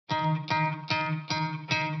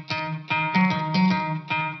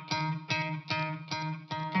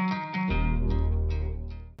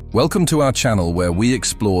Welcome to our channel where we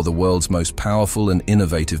explore the world's most powerful and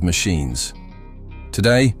innovative machines.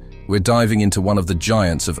 Today, we're diving into one of the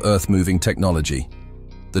giants of earth-moving technology,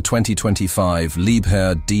 the 2025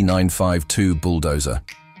 Liebherr D9512 Bulldozer.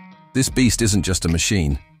 This beast isn't just a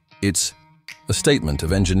machine, it's a statement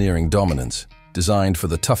of engineering dominance, designed for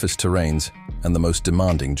the toughest terrains and the most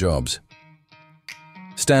demanding jobs.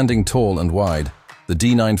 Standing tall and wide, the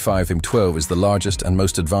D9512 is the largest and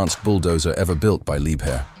most advanced bulldozer ever built by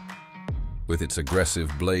Liebherr. With its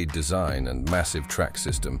aggressive blade design and massive track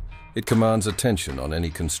system, it commands attention on any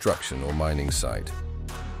construction or mining site.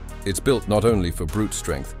 It's built not only for brute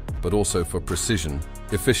strength, but also for precision,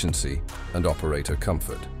 efficiency, and operator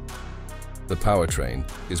comfort. The powertrain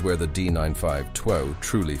is where the D9512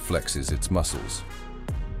 truly flexes its muscles.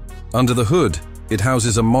 Under the hood, it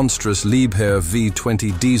houses a monstrous Liebherr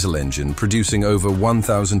V20 diesel engine producing over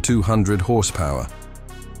 1,200 horsepower.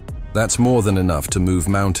 That's more than enough to move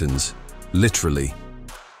mountains, literally.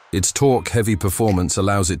 Its torque-heavy performance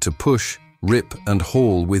allows it to push, rip, and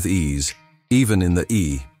haul with ease, even in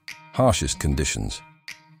the harshest conditions.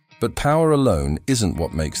 But power alone isn't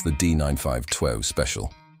what makes the D9512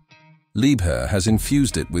 special. Liebherr has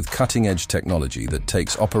infused it with cutting-edge technology that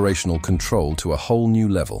takes operational control to a whole new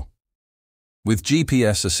level. With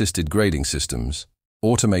GPS-assisted grading systems,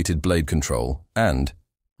 automated blade control, and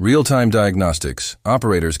real-time diagnostics,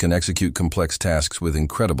 operators can execute complex tasks with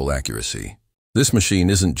incredible accuracy. This machine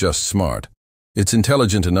isn't just smart. It's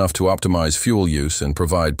intelligent enough to optimize fuel use and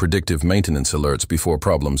provide predictive maintenance alerts before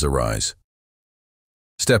problems arise.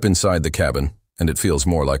 Step inside the cabin, and it feels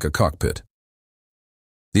more like a cockpit.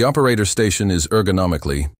 The operator station is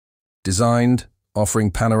ergonomically designed, offering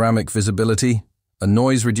panoramic visibility, a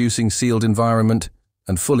noise-reducing sealed environment,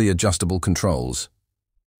 and fully adjustable controls.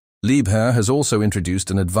 Liebherr has also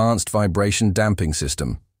introduced an advanced vibration damping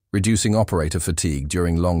system, reducing operator fatigue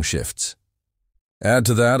during long shifts. Add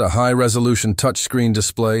to that a high-resolution touchscreen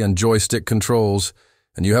display and joystick controls,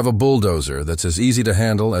 and you have a bulldozer that's as easy to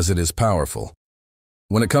handle as it is powerful.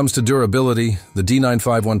 When it comes to durability, the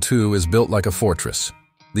D9512 is built like a fortress.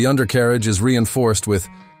 The undercarriage is reinforced with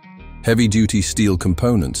heavy-duty steel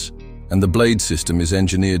components, and the blade system is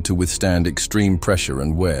engineered to withstand extreme pressure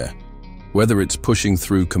and wear. Whether it's pushing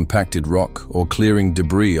through compacted rock or clearing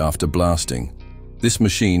debris after blasting, this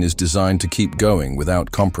machine is designed to keep going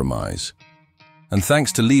without compromise. And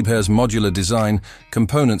thanks to Liebherr's modular design,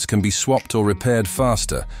 components can be swapped or repaired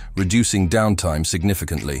faster, reducing downtime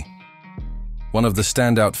significantly. One of the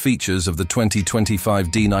standout features of the 2025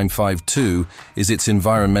 D9512 is its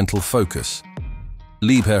environmental focus.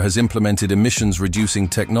 Liebherr has implemented emissions-reducing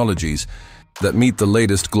technologies that meet the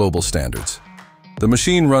latest global standards. The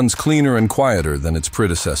machine runs cleaner and quieter than its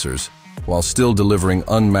predecessors, while still delivering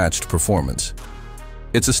unmatched performance.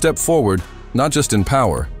 It's a step forward, not just in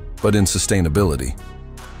power, but in sustainability.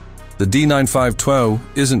 The D9512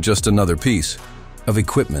 isn't just another piece of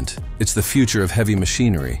equipment, it's the future of heavy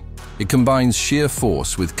machinery. It combines sheer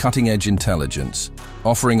force with cutting-edge intelligence,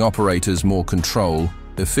 offering operators more control,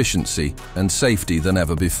 efficiency, and safety than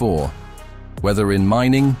ever before. Whether in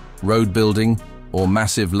mining, road building, or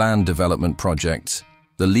massive land development projects,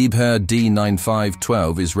 the Liebherr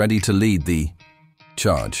D9512 is ready to lead the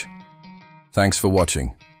charge. Thanks for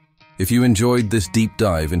watching. If you enjoyed this deep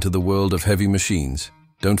dive into the world of heavy machines,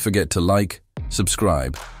 don't forget to like,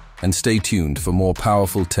 subscribe, and stay tuned for more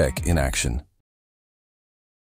powerful tech in action.